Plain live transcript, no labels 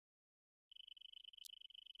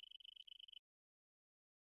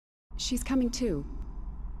She's coming too.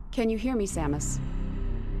 Can you hear me, Samus?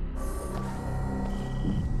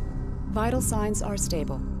 Vital signs are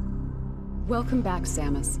stable. Welcome back,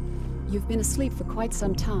 Samus. You've been asleep for quite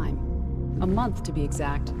some time. A month, to be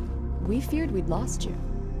exact. We feared we'd lost you.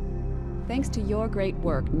 Thanks to your great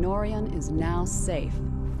work, Norion is now safe.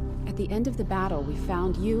 At the end of the battle, we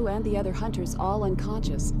found you and the other hunters all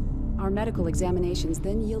unconscious. Our medical examinations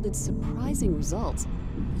then yielded surprising results.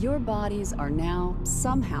 Your bodies are now,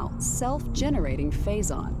 somehow, self-generating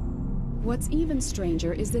phazon. What's even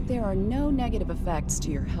stranger is that there are no negative effects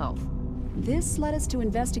to your health. This led us to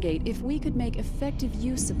investigate if we could make effective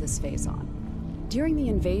use of this phazon. During the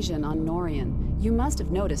invasion on Norion, you must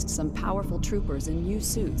have noticed some powerful troopers in new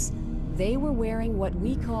suits. They were wearing what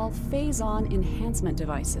we call phazon enhancement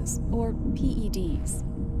devices, or PEDs.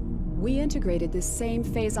 We integrated this same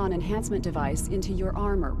phazon enhancement device into your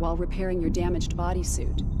armor while repairing your damaged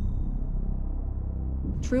bodysuit.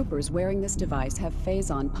 Troopers wearing this device have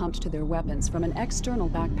phazon pumped to their weapons from an external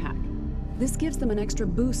backpack. This gives them an extra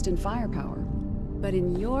boost in firepower. But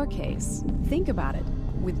in your case, think about it.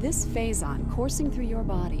 With this phazon coursing through your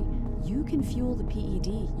body, you can fuel the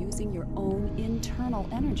PED using your own internal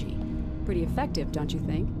energy. Pretty effective, don't you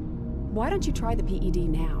think? Why don't you try the PED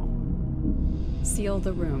now? Seal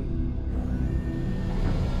the room.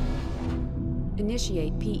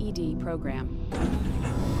 Initiate PED program.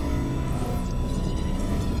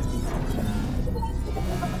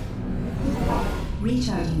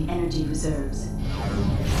 Recharging energy reserves.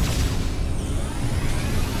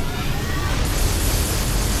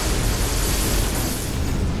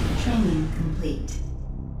 Training complete.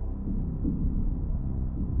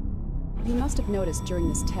 You must have noticed during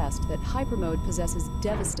this test that hypermode possesses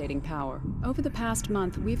devastating power. Over the past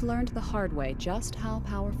month, we've learned the hard way just how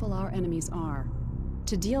powerful our enemies are.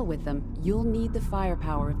 To deal with them, you'll need the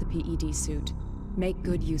firepower of the PED suit. Make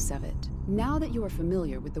good use of it. Now that you are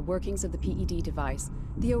familiar with the workings of the PED device,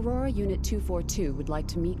 the Aurora Unit 242 would like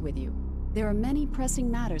to meet with you. There are many pressing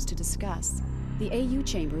matters to discuss. The AU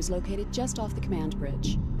chamber is located just off the command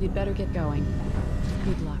bridge. You'd better get going.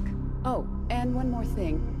 Good luck. Oh, and one more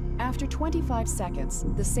thing. After 25 seconds,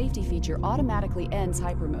 the safety feature automatically ends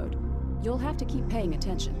hypermode. You'll have to keep paying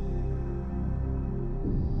attention.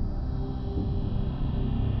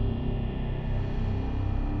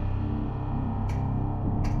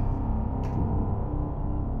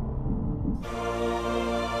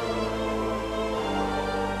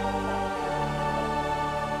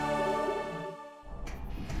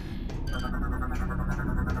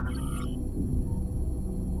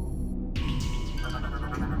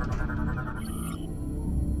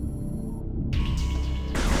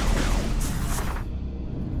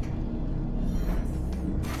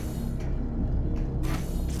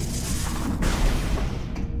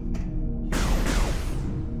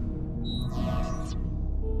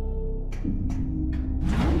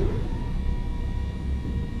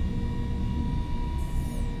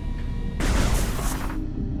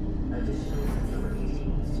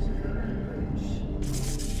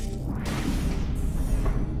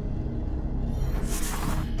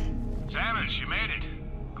 You made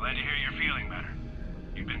it. Glad to hear you're feeling better.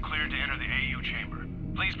 You've been cleared to enter the AU chamber.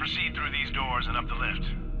 Please proceed through these doors and up the lift.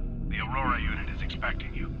 The Aurora unit is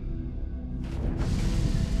expecting you.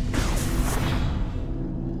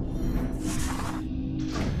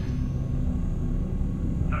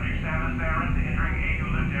 Subject Samus Barrett entering AU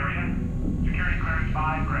lift area. Security clearance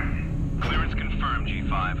 5 granted. Clearance confirmed,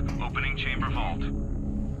 G5. Opening chamber vault.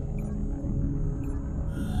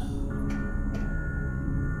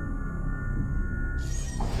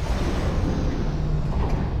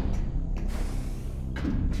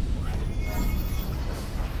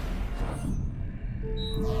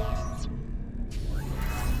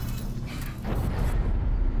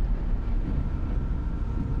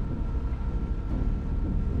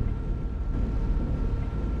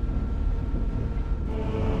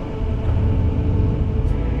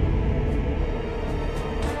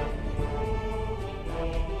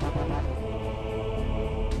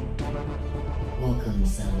 Welcome,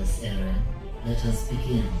 Samus Aran. Let us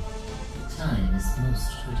begin. Time is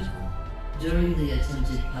most critical. During the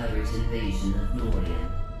attempted pirate invasion of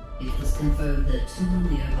Norion, it was confirmed that 2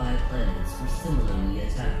 nearby planets were similarly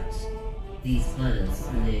attacked. These planets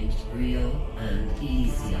were named Brio and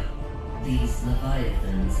Elysia. These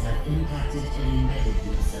Leviathans have impacted and embedded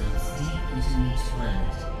themselves deep into each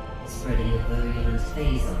planet, spreading a virulent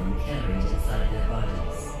phazon carried inside their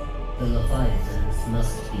bodies. The Leviathans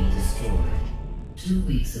must be destroyed. 2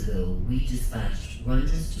 weeks ago, we dispatched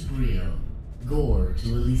Runters to Brio, Gore to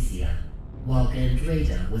Elysia, while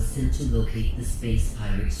Gandreda was sent to locate the space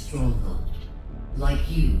pirate stronghold. Like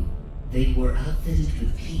you, They were outfitted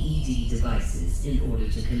with PED devices in order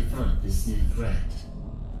to confront this new threat.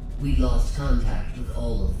 We lost contact with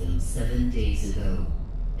all of them 7 days ago,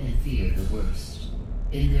 and fear the worst.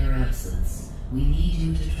 In their absence, we need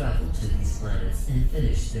you to travel to these planets and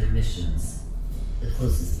finish their missions. The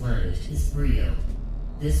closest planet is Brio.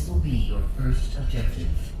 This will be your first objective.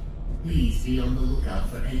 Please be on the lookout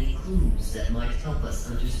for any clues that might help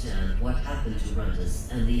us understand what happened to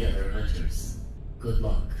Runtus and the other hunters. Good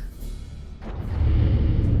luck.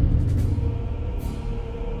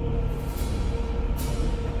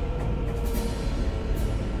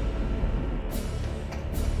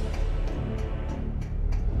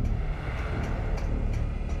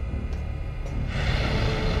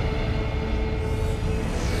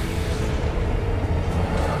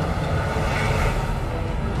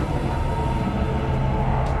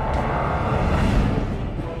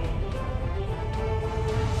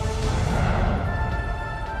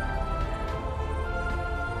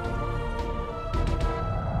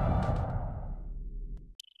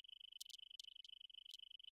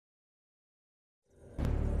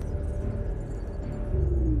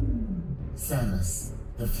 Samus,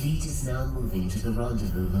 the fleet is now moving to the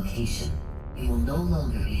rendezvous location. You will no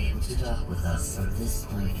longer be able to dock with us from this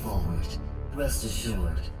point forward. Rest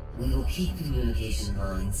assured, we will keep communication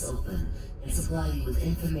lines open and supply you with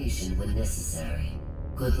information when necessary.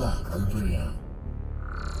 Good luck on Brio.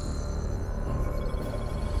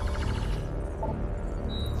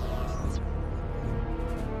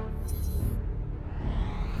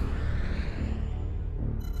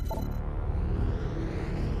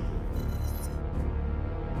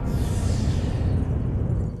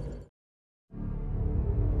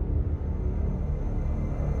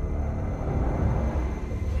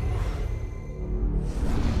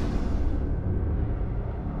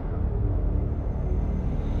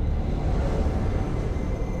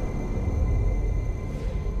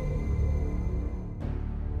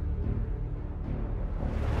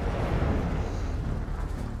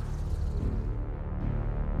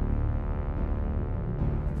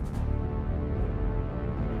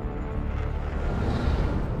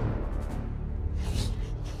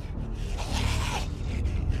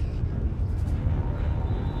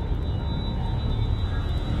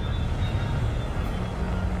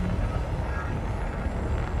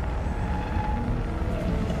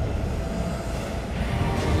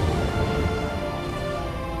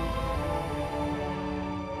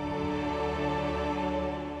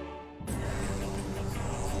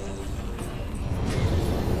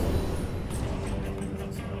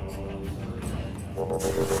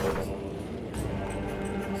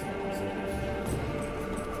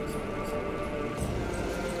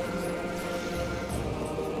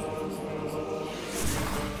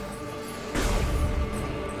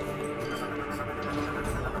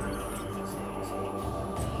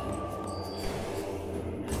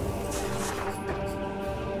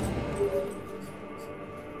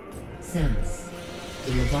 Samus,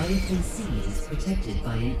 the Leviathan seed is protected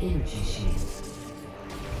by an energy shield.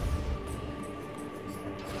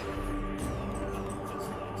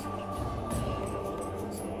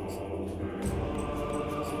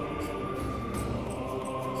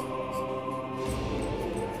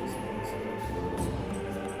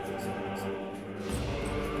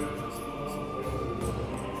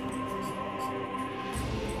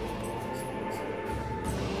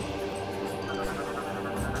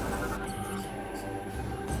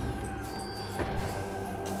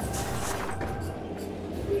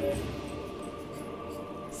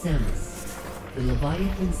 Samus, the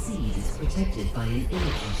Leviathan seed is protected by an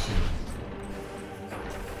energy shield.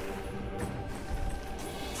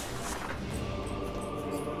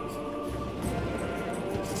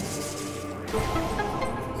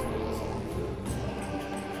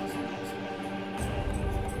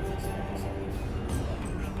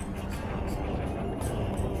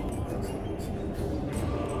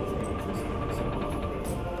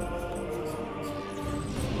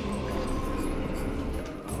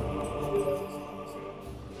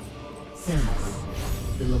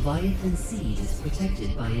 Samus, the Leviathan seed is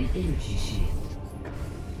protected by an energy shield.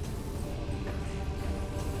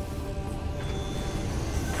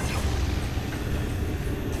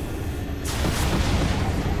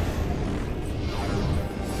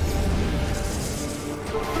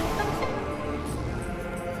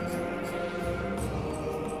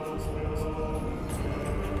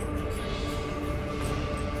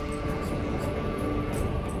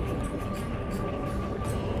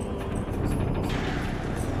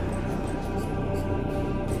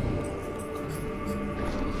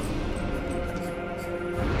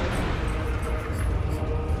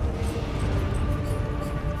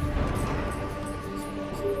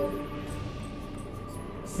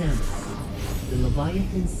 Samus. The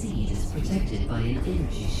Leviathan seed is protected by an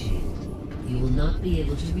energy shield. You will not be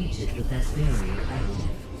able to reach it with that barrier active.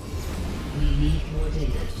 We need more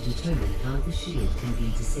data to determine how the shield can be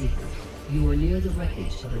disabled. You are near the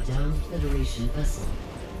wreckage of a downed Federation vessel.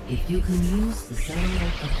 If you can use the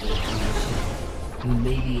satellite upload on the ship, you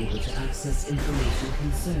may be able to access information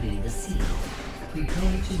concerning the seed.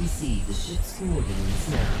 Prepare to receive the ship's coordinates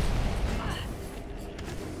now.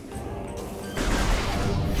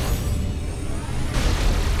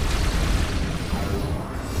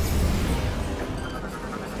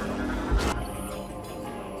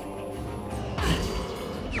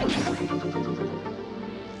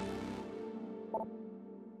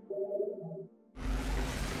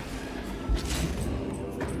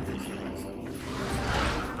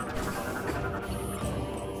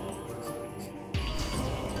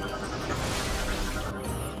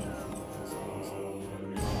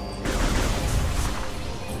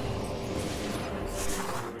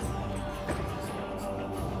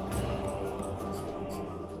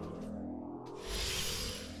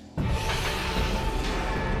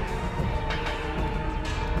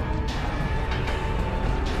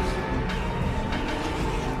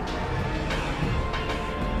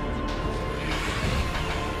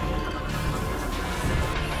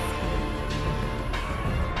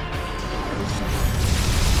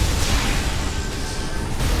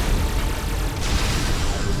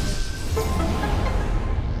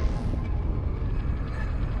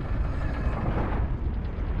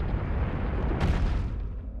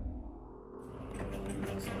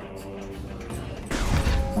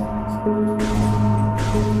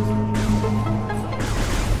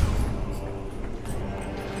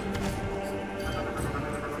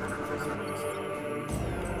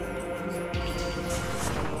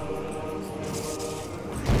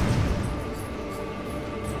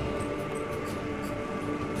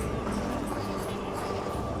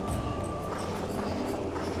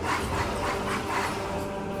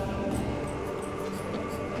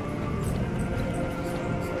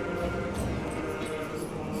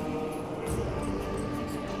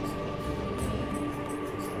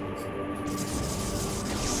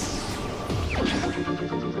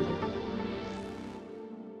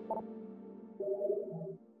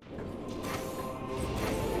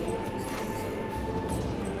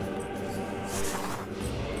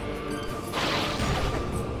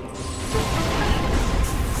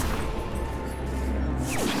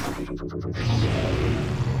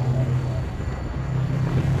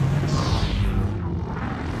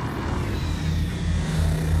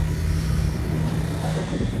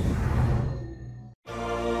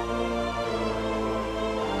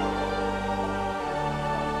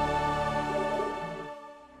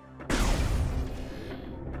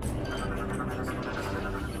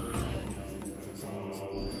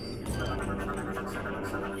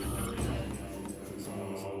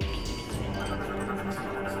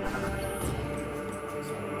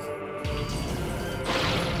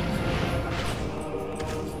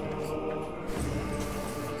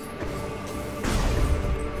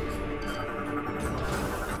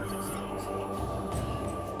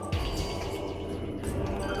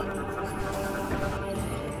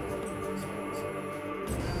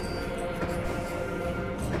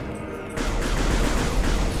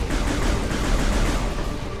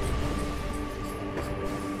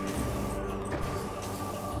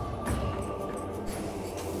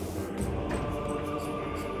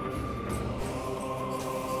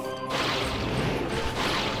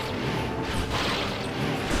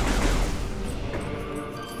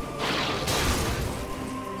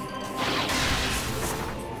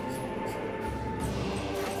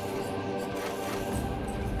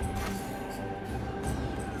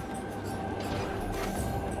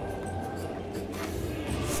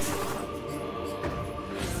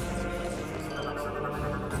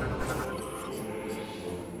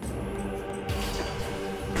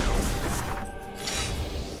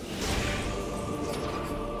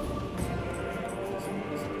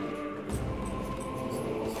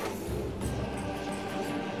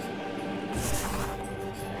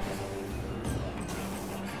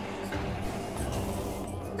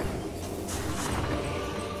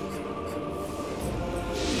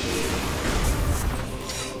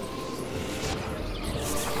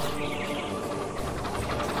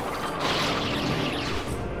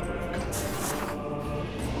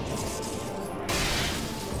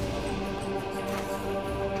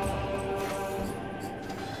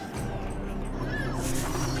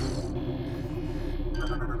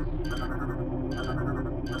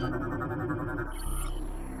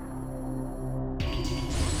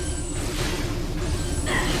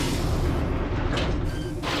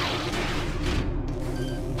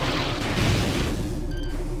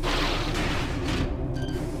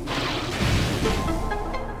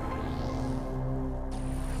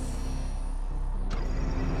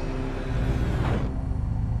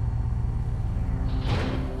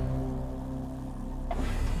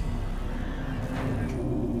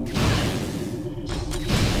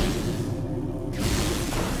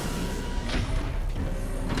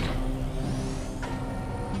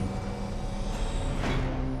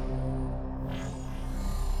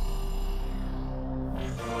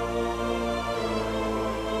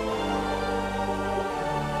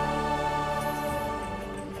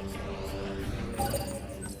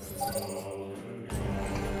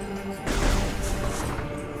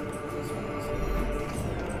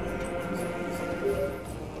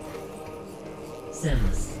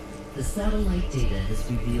 Samus, the satellite data has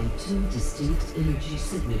revealed two distinct energy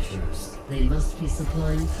signatures. They must be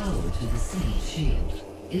supplying power to the siege shield.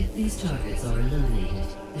 If these targets are eliminated,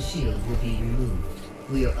 the shield will be removed.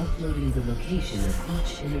 We are uploading the location of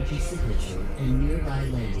each energy signature and nearby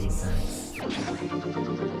landing sites.